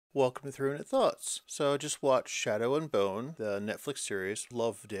Welcome to 3 Minute Thoughts. So I just watched Shadow and Bone, the Netflix series.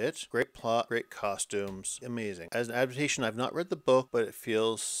 Loved it. Great plot, great costumes, amazing. As an adaptation, I've not read the book, but it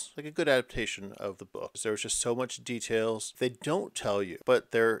feels like a good adaptation of the book. There was just so much details. They don't tell you,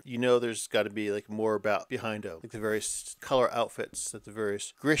 but there's got to be like more about behind them, like the various color outfits that the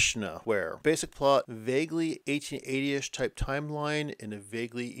various Grishna wear. Basic plot: vaguely 1880ish type timeline in a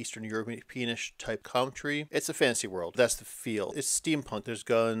vaguely Eastern Europeanish type country. It's a fantasy world. That's the feel. It's steampunk. There's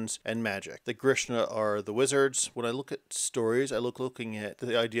guns and magic. The Grishna are the wizards. When I look at stories, I looking at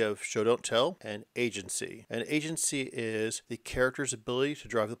the idea of show don't tell and agency. And agency is the character's ability to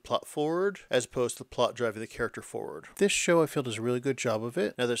drive the plot forward as opposed to the plot driving the character forward. This show I feel does a really good job of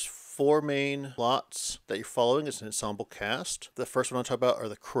it. Now there's 4 main plots that you're following. It's an ensemble cast. The first one I'll talk about are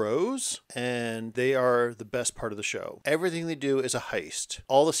the Crows, and they are the best part of the show. Everything they do is a heist.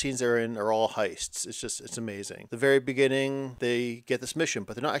 All the scenes they're in are all heists. It's amazing. The very beginning, they get this mission,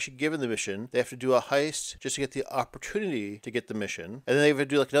 but they're not actually given the mission. They have to do a heist just to get the opportunity to get the mission. And then they have to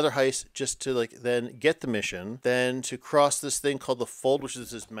do like another heist just to like then get the mission. Then to cross this thing called the Fold, which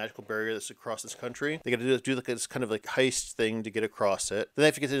is this magical barrier that's across this country. They got to do like this kind of like heist thing to get across it. Then they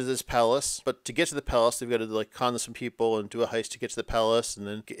have to get to this palace. But to get to the palace, they've got to like con some people and do a heist to get to the palace. And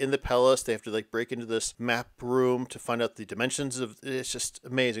then in the palace, they have to like break into this map room to find out the dimensions of it. It's just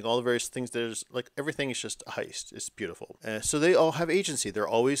amazing. All the various things. There's like everything is just a heist. It's beautiful. So they all have agency. They're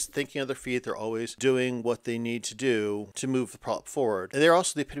always thinking on their feet. They're always doing what they need to do to move the plot forward. And they're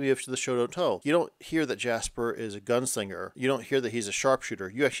also the epitome of the show don't tell. You don't hear that Jasper is a gunslinger. You don't hear that he's a sharpshooter.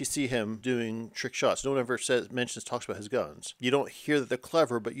 You actually see him doing trick shots. No one ever talks about his guns. You don't hear that they're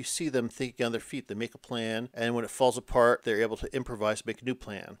clever, but you see them thinking on their feet. They make a plan, and when it falls apart, they're able to improvise and make a new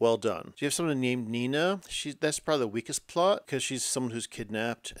plan. Well done. So you have someone named Nina. That's probably the weakest plot because she's someone who's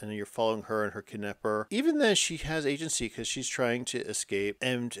kidnapped, and you're following her and her kidnapper. Even then, she has agency because she's trying to escape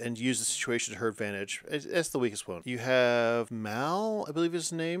and use the situation to her advantage. That's the weakest one. You have Mal, I believe is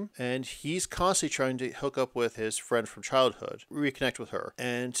his name, and he's constantly trying to hook up with his friend from childhood, reconnect with her.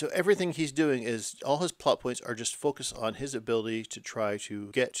 And so everything he's doing is all his plot points are just focused on his ability to try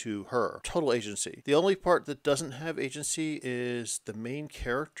to get to her. Total agency. The only part that doesn't have agency is the main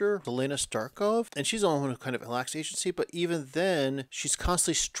character, Elena Starkov, and she's the only one who kind of lacks agency, but even then, she's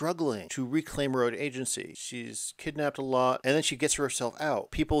constantly struggling to reclaim her own agency. She's kidnapped a lot, and then she gets herself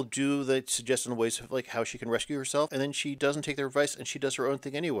out. People do the suggestion ways of like how she can rescue herself, and then she doesn't take their advice and she does her own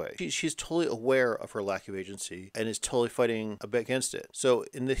thing anyway. She's totally aware of her lack of agency and is totally fighting against it. So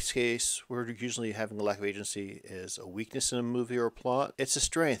in this case, we're usually having a lack of agency is a weakness in a movie or a plot. It's a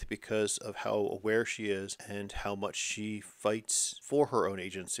strength because of how aware she is and how much she fights for her own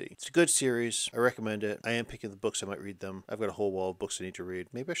agency. It's a good series. I recommend it. I am picking the books. I might read them. I've got a whole wall of books I need to read.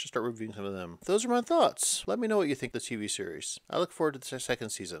 Maybe I should start reviewing some of them. Those are my thoughts. Let me know what you think of the TV series. I look forward to the second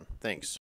season. Thanks.